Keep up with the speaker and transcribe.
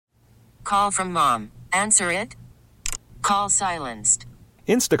Call from mom. Answer it. Call silenced.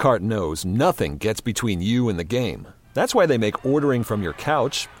 Instacart knows nothing gets between you and the game. That's why they make ordering from your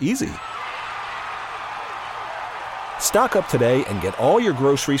couch easy. Stock up today and get all your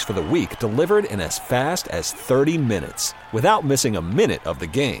groceries for the week delivered in as fast as 30 minutes without missing a minute of the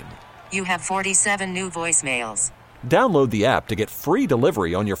game. You have 47 new voicemails. Download the app to get free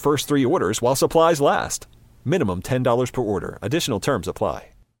delivery on your first 3 orders while supplies last. Minimum $10 per order. Additional terms apply.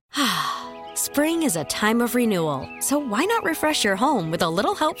 Spring is a time of renewal, so why not refresh your home with a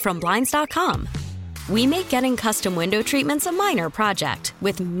little help from Blinds.com? We make getting custom window treatments a minor project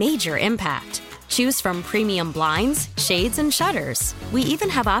with major impact. Choose from premium blinds, shades, and shutters. We even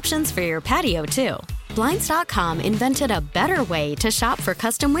have options for your patio, too. Blinds.com invented a better way to shop for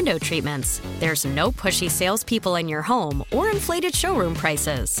custom window treatments. There's no pushy salespeople in your home or inflated showroom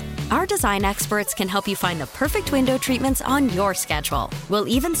prices. Our design experts can help you find the perfect window treatments on your schedule. We'll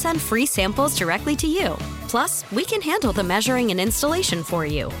even send free samples directly to you. Plus, we can handle the measuring and installation for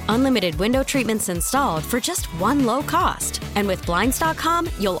you. Unlimited window treatments installed for just one low cost. And with Blinds.com,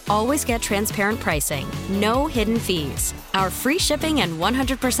 you'll always get transparent pricing. No hidden fees. Our free shipping and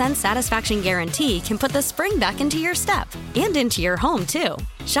 100% satisfaction guarantee can put the spring back into your step and into your home, too.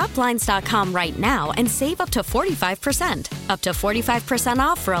 Shop Blinds.com right now and save up to 45%. Up to 45%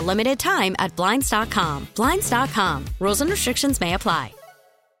 off for a limited time at Blinds.com. Blinds.com. Rules and restrictions may apply.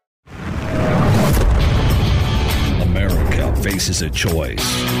 America faces a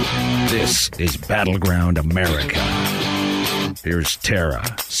choice. This is Battleground America. Here's Tara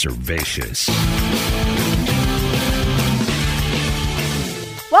Servatius.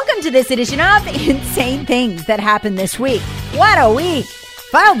 Welcome to this edition of Insane Things That Happened This Week. What a week!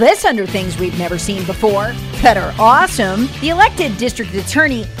 File this under things we've never seen before that are awesome. The elected district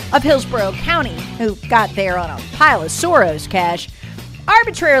attorney of Hillsborough County, who got there on a pile of Soros cash,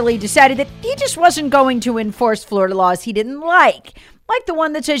 arbitrarily decided that he just wasn't going to enforce Florida laws he didn't like the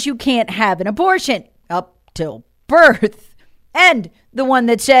one that says you can't have an abortion up till birth, and the one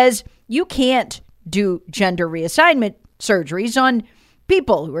that says you can't do gender reassignment surgeries on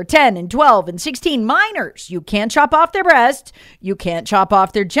people who are 10 and 12 and 16 minors. You can't chop off their breasts. You can't chop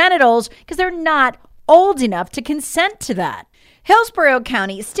off their genitals because they're not old enough to consent to that. Hillsborough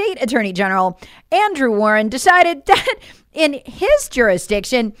County State Attorney General Andrew Warren decided that in his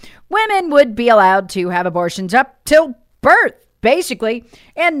jurisdiction, women would be allowed to have abortions up till birth, basically,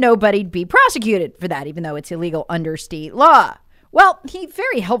 and nobody'd be prosecuted for that, even though it's illegal under state law. Well, he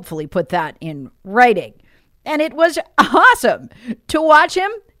very helpfully put that in writing. And it was awesome to watch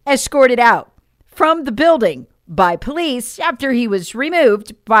him escorted out from the building by police after he was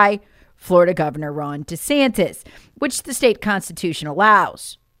removed by Florida Governor Ron DeSantis, which the state constitution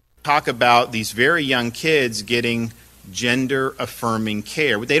allows. Talk about these very young kids getting gender-affirming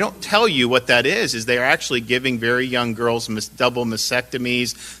care. What they don't tell you what that is they're actually giving very young girls double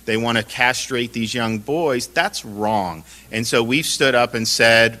mastectomies. They want to castrate these young boys. That's wrong. And so we've stood up and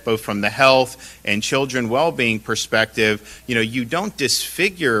said, both from the health and children well-being perspective, you don't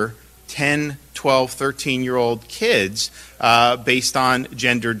disfigure 10, 12, 13-year-old kids based on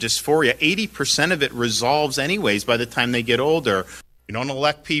gender dysphoria. 80% of it resolves anyways by the time they get older. You don't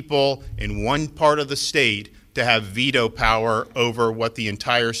elect people in one part of the state to have veto power over what the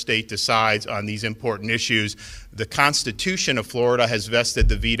entire state decides on these important issues. The Constitution of Florida has vested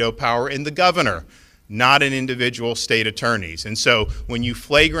the veto power in the governor, not in individual state attorneys. And so when you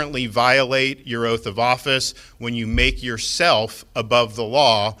flagrantly violate your oath of office, when you make yourself above the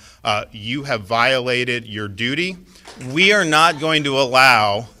law, you have violated your duty. We are not going to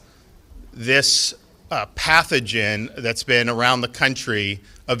allow this pathogen that's been around the country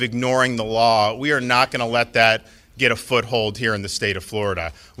of ignoring the law. We are not going to let that get a foothold here in the state of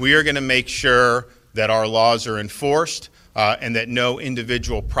Florida. We are going to make sure that our laws are enforced and that no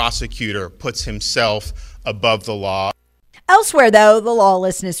individual prosecutor puts himself above the law. Elsewhere, though, the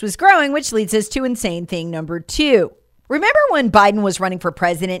lawlessness was growing, which leads us to insane thing number 2. Remember when Biden was running for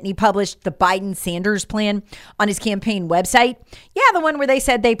president and he published the Biden-Sanders plan on his campaign website? Yeah, the one where they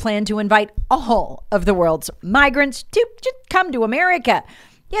said they plan to invite all of the world's migrants to just come to America.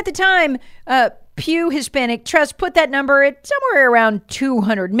 Yeah, at the time, Pew Hispanic Trust put that number at somewhere around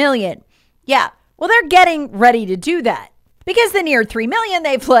 200 million. Yeah, well, they're getting ready to do that because the near 3 million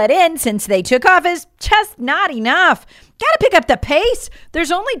they've let in since they took office, just not enough. Got to pick up the pace.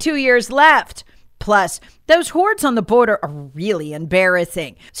 There's only 2 years left. Plus, those hordes on the border are really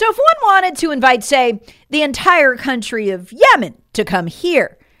embarrassing. So if one wanted to invite, say, the entire country of Yemen to come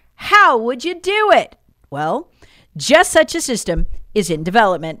here, how would you do it? Well, just such a system is in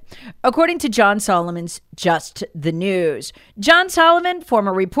development, according to John Solomon's Just the News. John Solomon,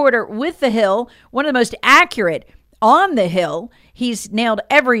 former reporter with The Hill, one of the most accurate on The Hill. He's nailed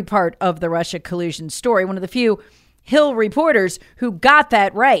every part of the Russia collusion story. One of the few Hill reporters who got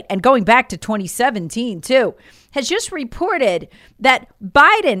that right. And going back to 2017, too, has just reported that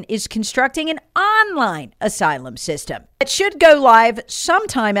Biden is constructing an online asylum system that should go live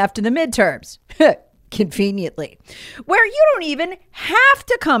sometime after the midterms. Conveniently, where you don't even have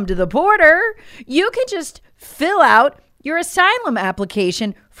to come to the border. You can just fill out your asylum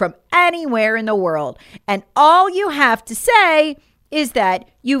application from anywhere in the world. And all you have to say is that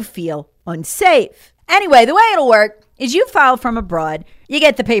you feel unsafe. Anyway, the way it'll work is you file from abroad, you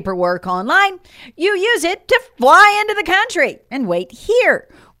get the paperwork online, you use it to fly into the country and wait here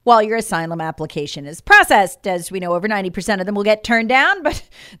while your asylum application is processed. As we know, over 90% of them will get turned down, but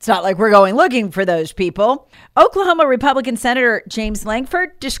it's not like we're going looking for those people. Oklahoma Republican Senator James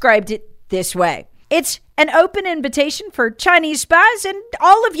Lankford described it this way. It's an open invitation for Chinese spies and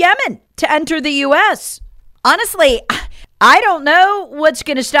all of Yemen to enter the U.S. Honestly, I don't know what's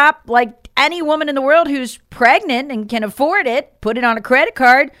going to stop, any woman in the world who's pregnant and can afford it, put it on a credit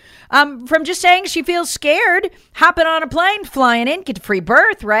card, from just saying she feels scared, hopping on a plane, flying in, get free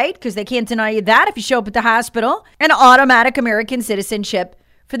birth, right? Because they can't deny you that if you show up at the hospital. And automatic American citizenship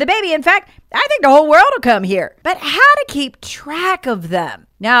for the baby. In fact, I think the whole world will come here. But how to keep track of them?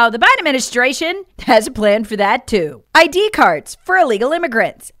 Now, the Biden administration has a plan for that, too. ID cards for illegal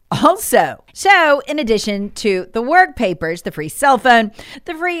immigrants. Also, so in addition to the work papers, the free cell phone,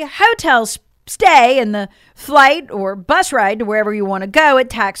 the free hotel stay, and the flight or bus ride to wherever you want to go at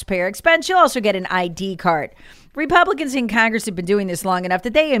taxpayer expense, you'll also get an ID card. Republicans in Congress have been doing this long enough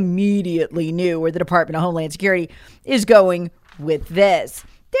that they immediately knew where the Department of Homeland Security is going with this.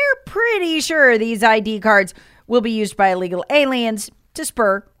 They're pretty sure these ID cards will be used by illegal aliens to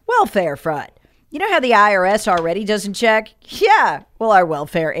spur welfare fraud. You know how the IRS already doesn't check? Yeah, well, our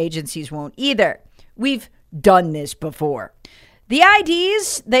welfare agencies won't either. We've done this before. The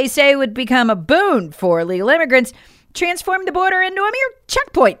IDs, they say, would become a boon for illegal immigrants, transforming the border into a mere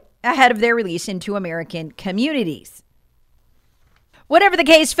checkpoint ahead of their release into American communities. Whatever the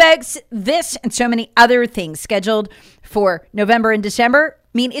case, folks, this and so many other things scheduled for November and December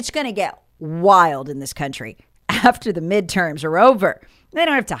mean it's going to get wild in this country after the midterms are over. They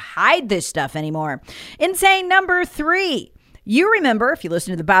don't have to hide this stuff anymore. Insane number 3. You remember, if you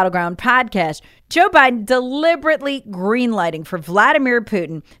listen to the Battleground podcast, Joe Biden deliberately greenlighting for Vladimir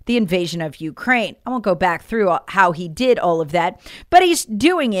Putin the invasion of Ukraine. I won't go back through how he did all of that, but he's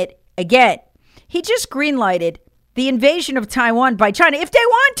doing it again. He just greenlighted the invasion of Taiwan by China, if they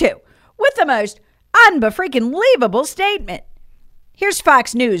want to, with the most unbefreaking-believable statement. Here's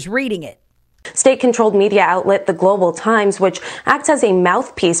Fox News reading it. State-controlled media outlet The Global Times, which acts as a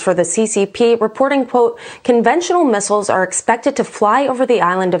mouthpiece for the CCP, reporting, quote, conventional missiles are expected to fly over the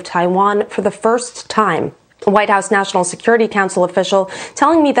island of Taiwan for the first time. A White House National Security Council official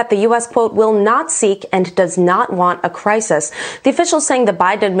telling me that the U.S., quote, will not seek and does not want a crisis. The official saying the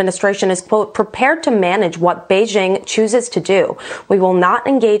Biden administration is, quote, prepared to manage what Beijing chooses to do. We will not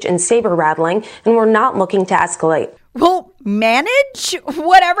engage in saber rattling, and we're not looking to escalate. We'll manage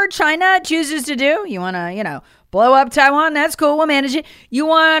whatever China chooses to do. You want to, blow up Taiwan? That's cool. We'll manage it. You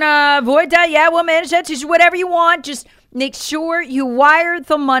want to avoid that? Yeah, we'll manage that. Just whatever you want. Just make sure you wire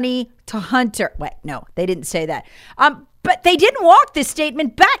the money to Hunter. Wait, no, they didn't say that. But they didn't walk this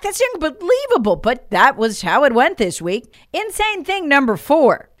statement back. That's unbelievable. But that was how it went this week. Insane thing number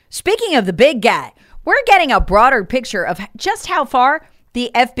 4. Speaking of the big guy, we're getting a broader picture of just how far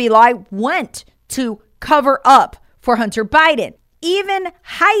the FBI went to cover up for Hunter Biden, even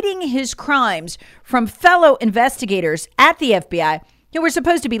hiding his crimes from fellow investigators at the FBI who were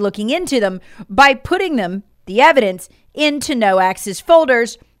supposed to be looking into them by putting them, the evidence, into no-access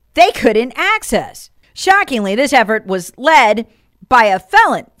folders they couldn't access. Shockingly, this effort was led by a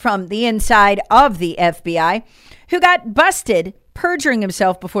felon from the inside of the FBI who got busted perjuring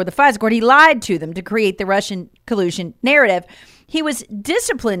himself before the FISA court. He lied to them to create the Russian collusion narrative. He was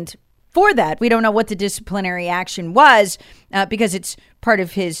disciplined for that. We don't know what the disciplinary action was because it's part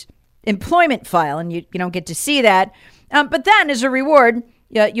of his employment file and you don't get to see that. But then as a reward,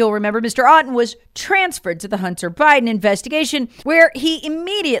 you'll remember Mr. Auten was transferred to the Hunter Biden investigation where he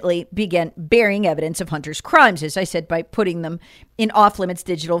immediately began burying evidence of Hunter's crimes, as I said, by putting them in off-limits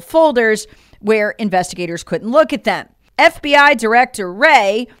digital folders where investigators couldn't look at them. FBI Director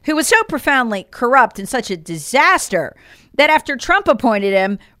Wray, who was so profoundly corrupt and such a disaster that after Trump appointed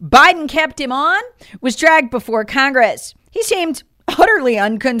him, Biden kept him on, was dragged before Congress. He seemed utterly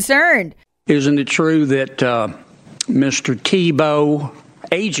unconcerned. Isn't it true that Mr. Tebow,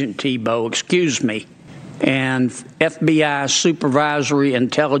 Agent Tebow, and FBI Supervisory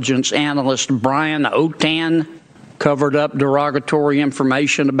Intelligence Analyst Brian Otan covered up derogatory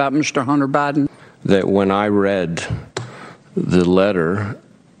information about Mr. Hunter Biden? That when I read the letter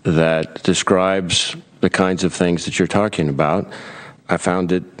that describes the kinds of things that you're talking about, I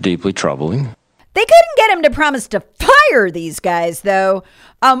found it deeply troubling. They couldn't get him to promise to fire these guys, though,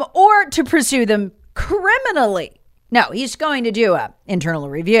 or to pursue them criminally. No, he's going to do an internal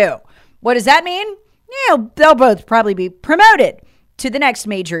review. What does that mean? They'll both probably be promoted to the next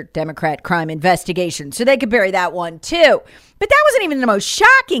major Democrat crime investigation, so they could bury that one too. But that wasn't even the most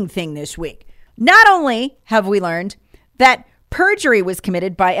shocking thing this week. Not only have we learned that perjury was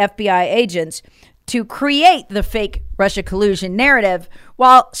committed by FBI agents to create the fake Russia collusion narrative,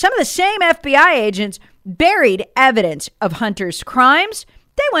 while some of the same FBI agents buried evidence of Hunter's crimes,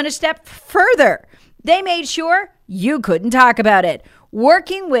 they went a step further. They made sure you couldn't talk about it,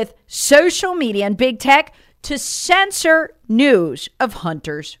 working with social media and big tech to censor news of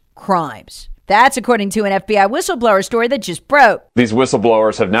Hunter's crimes. That's according to an FBI whistleblower story that just broke. These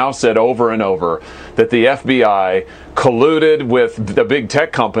whistleblowers have now said over and over that the FBI colluded with the big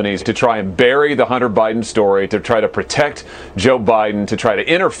tech companies to try and bury the Hunter Biden story, to try to protect Joe Biden, to try to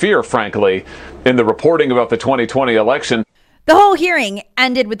interfere, frankly, in the reporting about the 2020 election. The whole hearing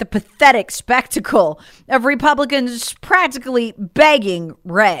ended with the pathetic spectacle of Republicans practically begging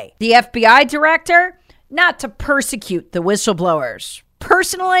Wray, the FBI director, not to persecute the whistleblowers.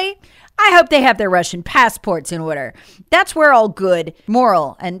 Personally, I hope they have their Russian passports in order. That's where all good,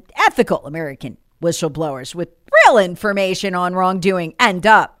 moral, and ethical American whistleblowers with real information on wrongdoing end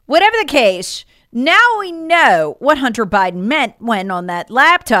up. Whatever the case, now we know what Hunter Biden meant when on that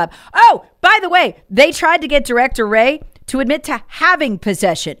laptop. Oh, by the way, they tried to get Director Wray to admit to having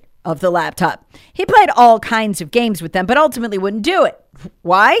possession of the laptop. He played all kinds of games with them, but ultimately wouldn't do it.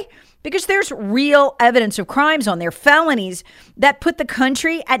 Why? Because there's real evidence of crimes on there, felonies that put the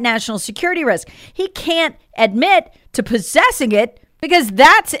country at national security risk. He can't admit to possessing it because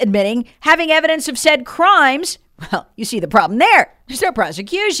that's admitting having evidence of said crimes. Well, you see the problem there. There's no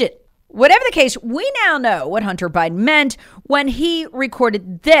prosecution. Whatever the case, we now know what Hunter Biden meant when he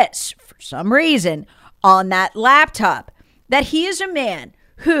recorded this, for some reason, on that laptop. That he is a man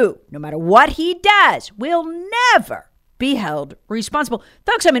who, no matter what he does, will never be held responsible.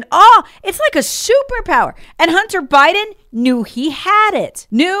 Folks, I'm in awe. It's like a superpower. And Hunter Biden knew he had it.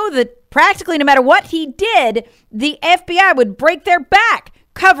 Knew that practically no matter what he did, the FBI would break their back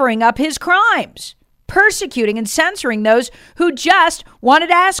covering up his crimes, persecuting and censoring those who just wanted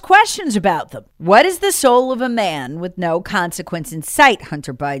to ask questions about them. What is the soul of a man with no consequence in sight,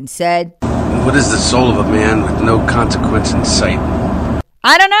 Hunter Biden said. What is the soul of a man with no consequence in sight?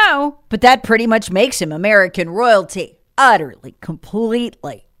 I don't know, but that pretty much makes him American royalty. Utterly,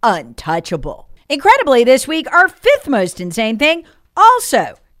 completely untouchable. Incredibly, this week, our fifth most insane thing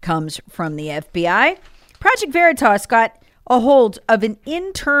also comes from the FBI. Project Veritas got a hold of an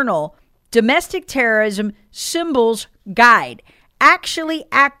internal domestic terrorism symbols guide actually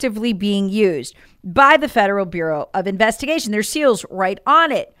actively being used by the Federal Bureau of Investigation. There's seals right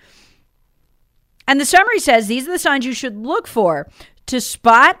on it. And the summary says these are the signs you should look for to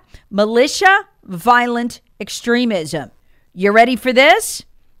spot militia violent extremism. You ready for this?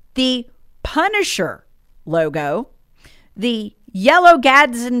 The Punisher logo, the yellow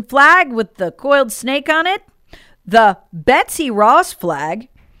Gadsden flag with the coiled snake on it, the Betsy Ross flag,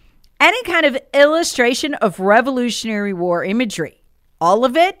 any kind of illustration of Revolutionary War imagery. All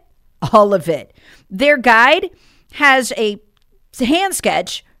of it? All of it. Their guide has a hand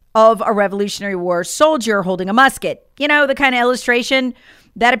sketch of a Revolutionary War soldier holding a musket. You know, the kind of illustration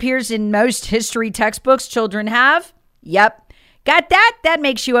that appears in most history textbooks children have? Yep. Got that? That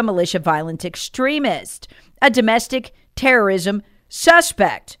makes you a militia violent extremist, a domestic terrorism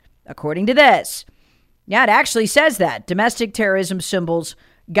suspect, according to this. Yeah, it actually says that. Domestic terrorism symbols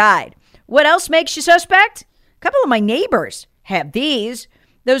guide. What else makes you suspect? A couple of my neighbors have these.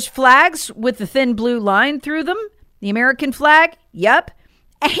 Those flags with the thin blue line through them. The American flag. Yep.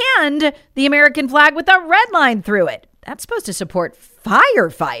 And the American flag with a red line through it. That's supposed to support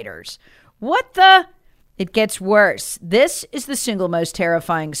firefighters. What the? It gets worse. This is the single most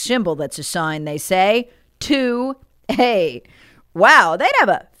terrifying symbol that's assigned, they say, to A. Wow, they'd have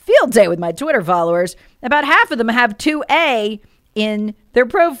a field day with my Twitter followers. About half of them have 2A in their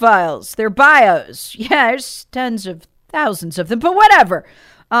profiles, their bios. Yeah, there's tens of thousands of them, but whatever.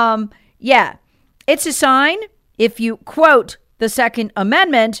 Yeah, it's a sign if you quote the Second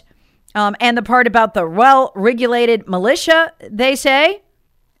Amendment and the part about the well-regulated militia, they say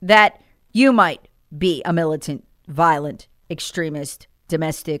that you might be a militant violent, extremist,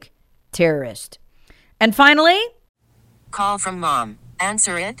 domestic terrorist. And finally, Call from mom.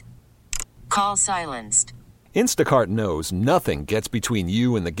 Answer it. Call silenced. Instacart knows nothing gets between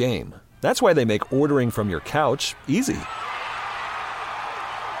you and the game. That's why they make ordering from your couch easy.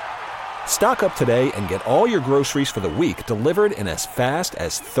 Stock up today and get all your groceries for the week delivered in as fast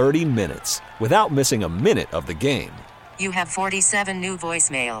as 30 minutes without missing a minute of the game. You have 47 new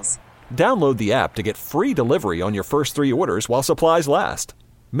voicemails. Download the app to get free delivery on your first 3 orders while supplies last.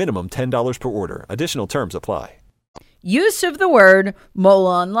 Minimum $10 per order. Additional terms apply. use of the word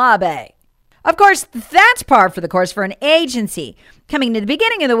Molon Labe. Of course, that's par for the course for an agency coming to the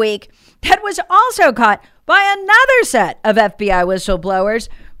beginning of the week that was also caught by another set of FBI whistleblowers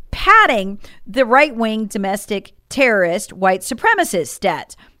padding the right-wing domestic terrorist white supremacist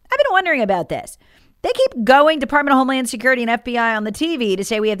stats. I've been wondering about this. They keep going, Department of Homeland Security and FBI on the TV, to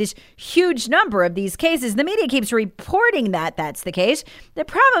say we have this huge number of these cases. The media keeps reporting that that's the case. The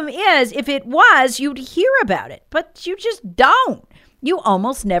problem is, if it was, you'd hear about it, but you just don't. You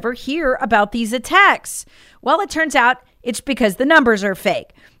almost never hear about these attacks. Well, it turns out it's because the numbers are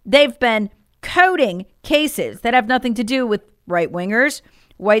fake. They've been coding cases that have nothing to do with right-wingers,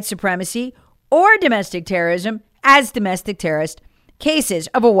 white supremacy, or domestic terrorism as domestic terrorist cases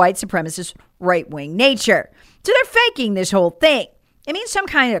of a white supremacist right-wing nature. So they're faking this whole thing. It means some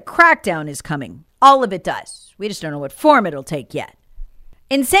kind of crackdown is coming. All of it does. We just don't know what form it'll take yet.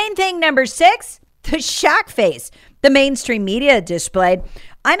 Insane thing number 6, the shock face the mainstream media displayed.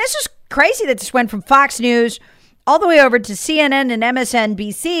 And this is crazy that this went from Fox News all the way over to CNN and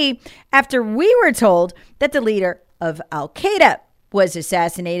MSNBC after we were told that the leader of Al-Qaeda was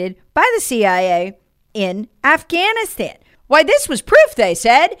assassinated by the CIA in Afghanistan. Why, this was proof, they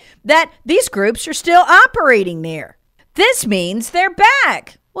said, that these groups are still operating there. This means they're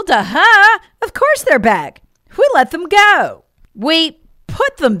back. Well, duh, of course they're back. We let them go. We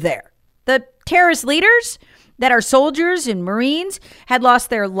put them there. The terrorist leaders that our soldiers and Marines had lost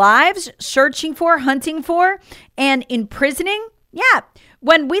their lives searching for, hunting for, and imprisoning. Yeah,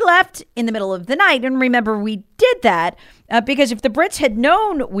 when we left in the middle of the night, and remember we did that because if the Brits had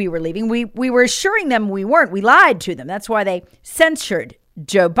known we were leaving, we were assuring them we weren't. We lied to them. That's why they censured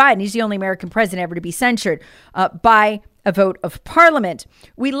Joe Biden. He's the only American president ever to be censured by a vote of parliament.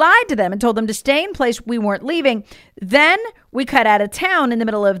 We lied to them and told them to stay in place. We weren't leaving. Then we cut out of town in the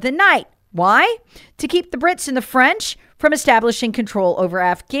middle of the night. Why? To keep the Brits and the French from establishing control over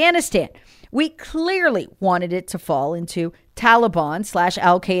Afghanistan. We clearly wanted it to fall into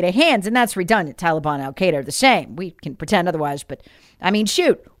Taliban/Al-Qaeda hands, and that's redundant. Taliban and Al-Qaeda are the same. We can pretend otherwise, but I mean,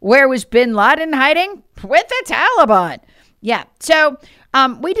 shoot, where was bin Laden hiding? With the Taliban. Yeah, so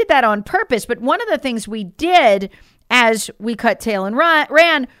we did that on purpose, but one of the things we did as we cut tail and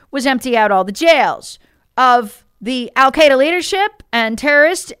ran was empty out all the jails of the Al-Qaeda leadership and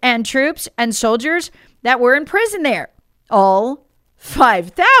terrorists and troops and soldiers that were in prison there. All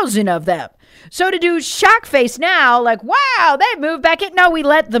 5,000 of them. So to do shock face now, like, wow, they moved back in. No, we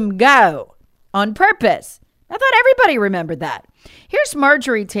let them go on purpose. I thought everybody remembered that. Here's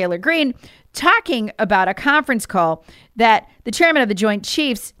Marjorie Taylor Greene talking about a conference call that the chairman of the Joint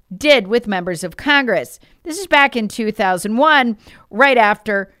Chiefs did with members of Congress. This is back in 2001, right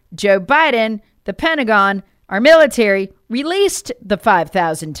after Joe Biden, the Pentagon, our military released the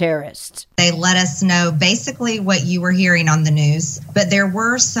 5,000 terrorists. They let us know basically what you were hearing on the news, but there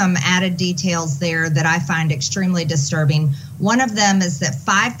were some added details there that I find extremely disturbing. One of them is that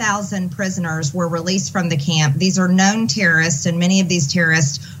 5,000 prisoners were released from the camp. These are known terrorists, and many of these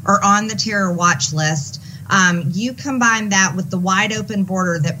terrorists are on the terror watch list. You combine that with the wide open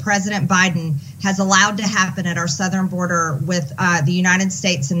border that President Biden has allowed to happen at our southern border with the United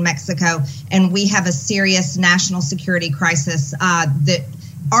States and Mexico, and we have a serious national security crisis that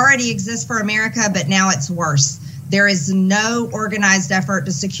already exists for America, but now it's worse. There is no organized effort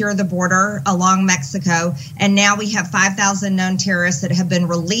to secure the border along Mexico, and now we have 5,000 known terrorists that have been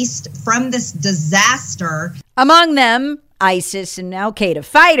released from this disaster. Among them, ISIS and Al-Qaeda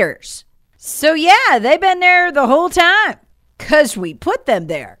fighters. So yeah, they've been there the whole time because we put them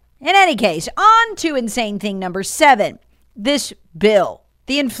there. In any case, on to insane thing number 7, this bill,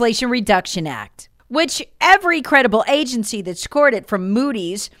 the Inflation Reduction Act, which every credible agency that scored it from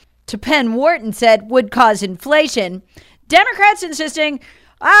Moody's to Penn Wharton said would cause inflation. Democrats insisting,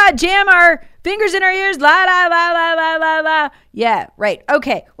 jam our fingers in our ears, la, la, la, la, la, la, la. Yeah, right.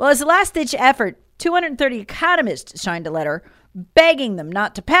 Okay. Well, as a last-ditch effort, 230 economists signed a letter begging them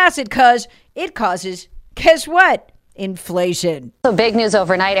not to pass it because it causes, guess what? inflation. So big news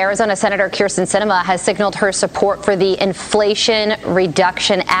overnight. Arizona Senator Kyrsten Sinema has signaled her support for the Inflation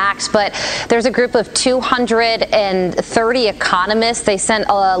Reduction Act. But there's a group of 230 economists. They sent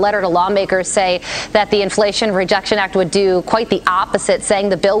a letter to lawmakers say that the Inflation Reduction Act would do quite the opposite, saying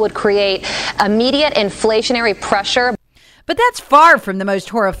the bill would create immediate inflationary pressure. But that's far from the most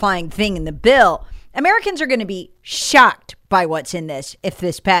horrifying thing in the bill. Americans are going to be shocked by what's in this if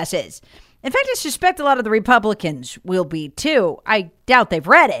this passes. In fact, I suspect a lot of the Republicans will be too. I doubt they've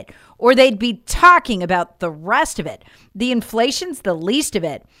read it, or they'd be talking about the rest of it. The inflation's the least of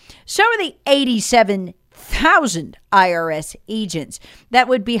it. So are the 87,000 IRS agents that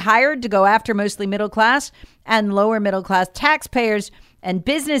would be hired to go after mostly middle class and lower middle class taxpayers and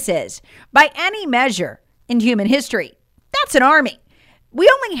businesses. By any measure in human history, that's an army. We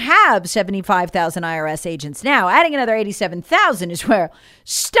only have 75,000 IRS agents now. Adding another 87,000 is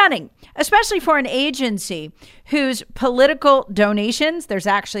stunning, especially for an agency whose political donations, there's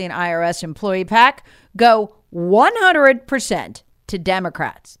actually an IRS employee PAC, go 100% to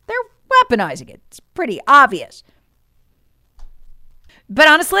Democrats. They're weaponizing it. It's pretty obvious. But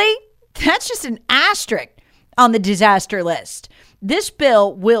honestly, that's just an asterisk on the disaster list. This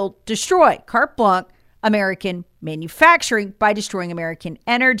bill will destroy, carte blanche, American manufacturing by destroying American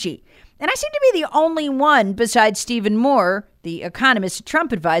energy. And I seem to be the only one besides Stephen Moore, the economist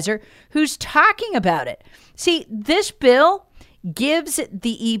Trump advisor, who's talking about it. See, this bill gives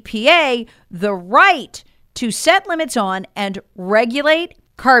the EPA the right to set limits on and regulate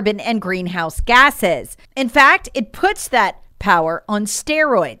carbon and greenhouse gases. In fact, it puts that power on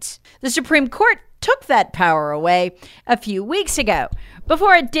steroids. The Supreme Court took that power away a few weeks ago.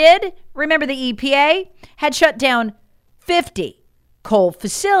 Before it did, remember the EPA had shut down 50 coal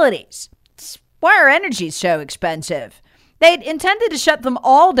facilities. It's why our energy is so expensive. They'd intended to shut them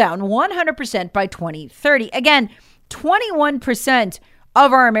all down 100% by 2030. Again, 21%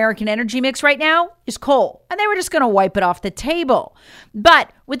 of our American energy mix right now is coal, and they were just going to wipe it off the table.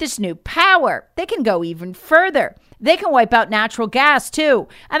 But with this new power, they can go even further. They can wipe out natural gas, too.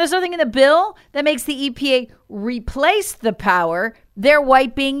 And there's nothing in the bill that makes the EPA replace the power they're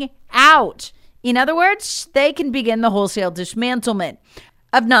wiping out. In other words, they can begin the wholesale dismantlement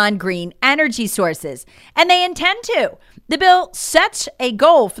of non-green energy sources. And they intend to. The bill sets a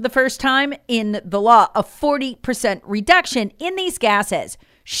goal for the first time in the law of 40% reduction in these gases,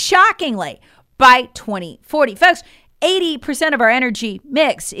 shockingly, by 2040. Folks, 80% of our energy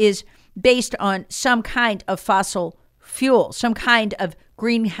mix is based on some kind of fossil fuel, some kind of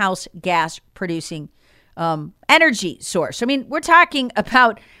greenhouse gas producing energy source. I mean, we're talking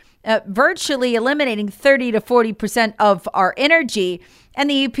about virtually eliminating 30 to 40% of our energy, and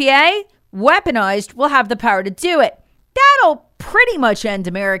the EPA, weaponized, will have the power to do it. That'll pretty much end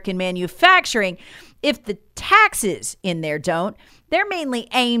American manufacturing if the taxes in there don't. They're mainly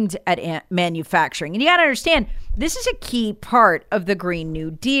aimed at manufacturing. And you got to understand, this is a key part of the Green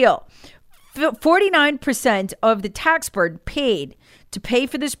New Deal. 49% of the tax burden paid to pay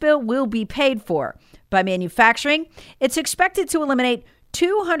for this bill will be paid for by manufacturing. It's expected to eliminate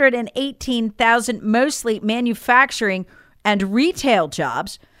 218,000 mostly manufacturing and retail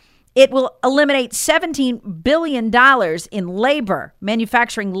jobs. It will eliminate $17 billion in labor,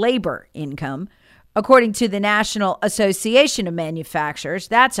 manufacturing labor income. According to the National Association of Manufacturers,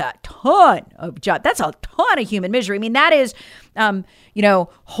 that's a ton of jobs. That's a ton of human misery. I mean, that is,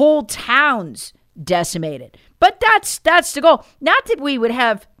 whole towns decimated. But that's the goal. Not that we would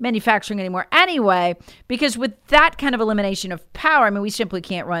have manufacturing anymore anyway, because with that kind of elimination of power, I mean, we simply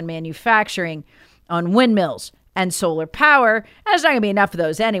can't run manufacturing on windmills and solar power. And there's not going to be enough of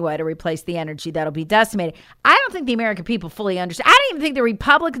those anyway to replace the energy that'll be decimated. I don't think the American people fully understand. I don't even think the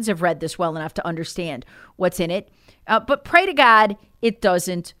Republicans have read this well enough to understand what's in it. But pray to God it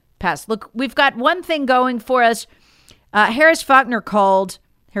doesn't pass. Look, we've got one thing going for us. Harris Faulkner called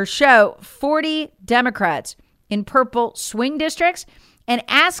her show 40 Democrats in purple swing districts and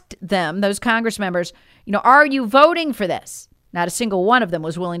asked them, those Congress members, are you voting for this? Not a single one of them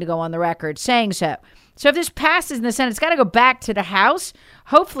was willing to go on the record saying so. So if this passes in the Senate, it's got to go back to the House.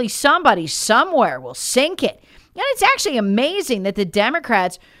 Hopefully somebody somewhere will sink it. And it's actually amazing that the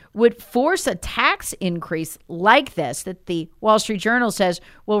Democrats would force a tax increase like this, that the Wall Street Journal says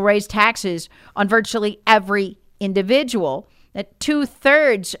will raise taxes on virtually every individual, that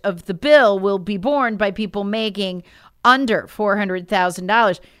 2/3 of the bill will be borne by people making under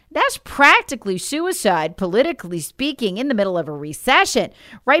 $400,000. That's practically suicide, politically speaking, in the middle of a recession,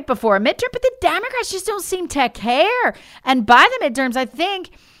 right before a midterm. But the Democrats just don't seem to care. And by the midterms, I think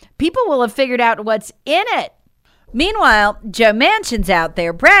people will have figured out what's in it. Meanwhile, Joe Manchin's out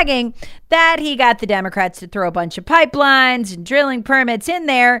there bragging that he got the Democrats to throw a bunch of pipelines and drilling permits in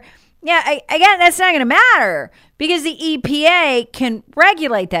there. Yeah, again, that's not going to matter because the EPA can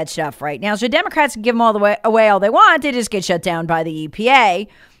regulate that stuff right now. So Democrats can give them all the way away all they want. They just get shut down by the EPA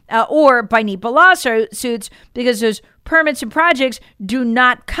or by NEPA lawsuits because those permits and projects do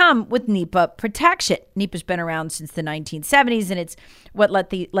not come with NEPA protection. NEPA's been around since the 1970s, and it's what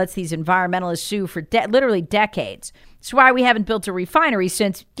lets these environmentalists sue for literally decades. That's why we haven't built a refinery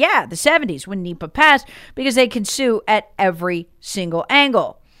since, the 70s when NEPA passed, because they can sue at every single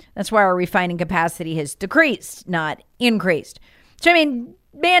angle. That's why our refining capacity has decreased, not increased. So, I mean,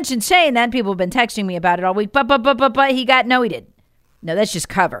 Manchin saying that, people have been texting me about it all week, but he did. No, that's just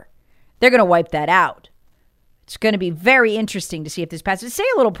cover. They're going to wipe that out. It's going to be very interesting to see if this passes. Say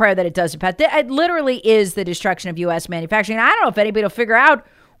a little prayer that it doesn't pass. It literally is the destruction of U.S. manufacturing. I don't know if anybody will figure out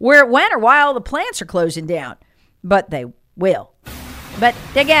where it went or why all the plants are closing down, but they will. But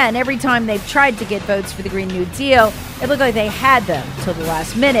again, every time they've tried to get votes for the Green New Deal, it looked like they had them till the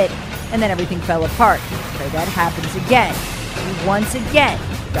last minute, and then everything fell apart. Pray that happens again. We once again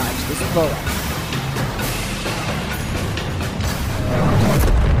dodge this bullet.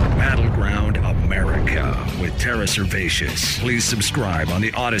 Battleground America with Tara Servatius. Please subscribe on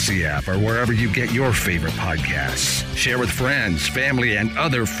the Odyssey app or wherever you get your favorite podcasts. Share with friends, family, and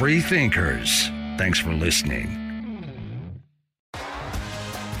other free thinkers. Thanks for listening.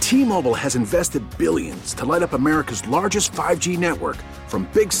 T-Mobile has invested billions to light up America's largest 5G network, from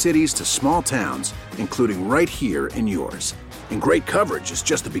big cities to small towns, including right here in yours. And great coverage is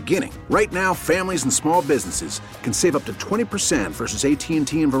just the beginning. Right now, families and small businesses can save up to 20% versus AT&T and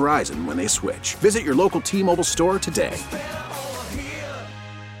Verizon when they switch. Visit your local T-Mobile store today.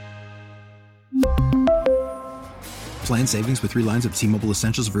 Plan savings with 3 lines of T-Mobile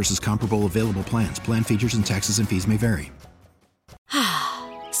Essentials versus comparable available plans. Plan features and taxes and fees may vary.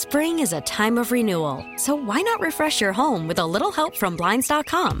 Spring is a time of renewal, so why not refresh your home with a little help from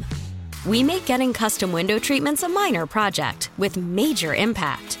Blinds.com? We make getting custom window treatments a minor project with major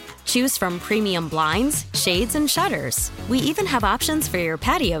impact. Choose from premium blinds, shades, and shutters. We even have options for your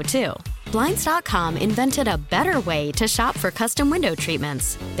patio, too. Blinds.com invented a better way to shop for custom window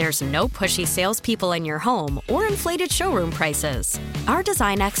treatments. There's no pushy salespeople in your home or inflated showroom prices. Our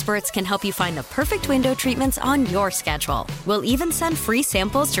design experts can help you find the perfect window treatments on your schedule. We'll even send free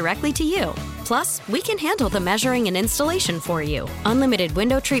samples directly to you. Plus, we can handle the measuring and installation for you. Unlimited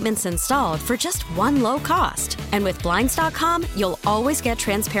window treatments installed for just one low cost. And with Blinds.com, you'll always get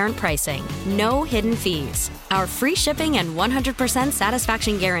transparent pricing. No hidden fees. Our free shipping and 100%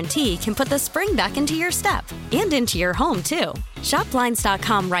 satisfaction guarantee can put the spring back into your step and into your home, too. Shop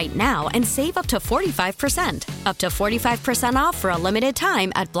Blinds.com right now and save up to 45%. Up to 45% off for a limited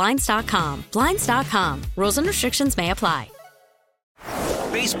time at Blinds.com. Blinds.com. Rules and restrictions may apply.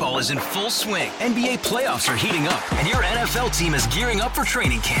 Baseball is in full swing. NBA playoffs are heating up, and your NFL team is gearing up for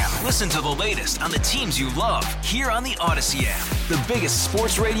training camp. Listen to the latest on the teams you love here on the Odyssey app. The biggest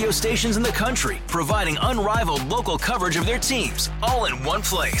sports radio stations in the country, providing unrivaled local coverage of their teams, all in one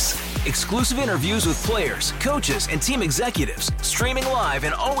place. Exclusive interviews with players, coaches, and team executives, streaming live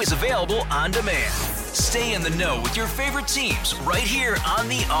and always available on demand. Stay in the know with your favorite teams right here on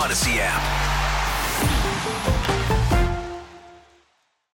the Odyssey app.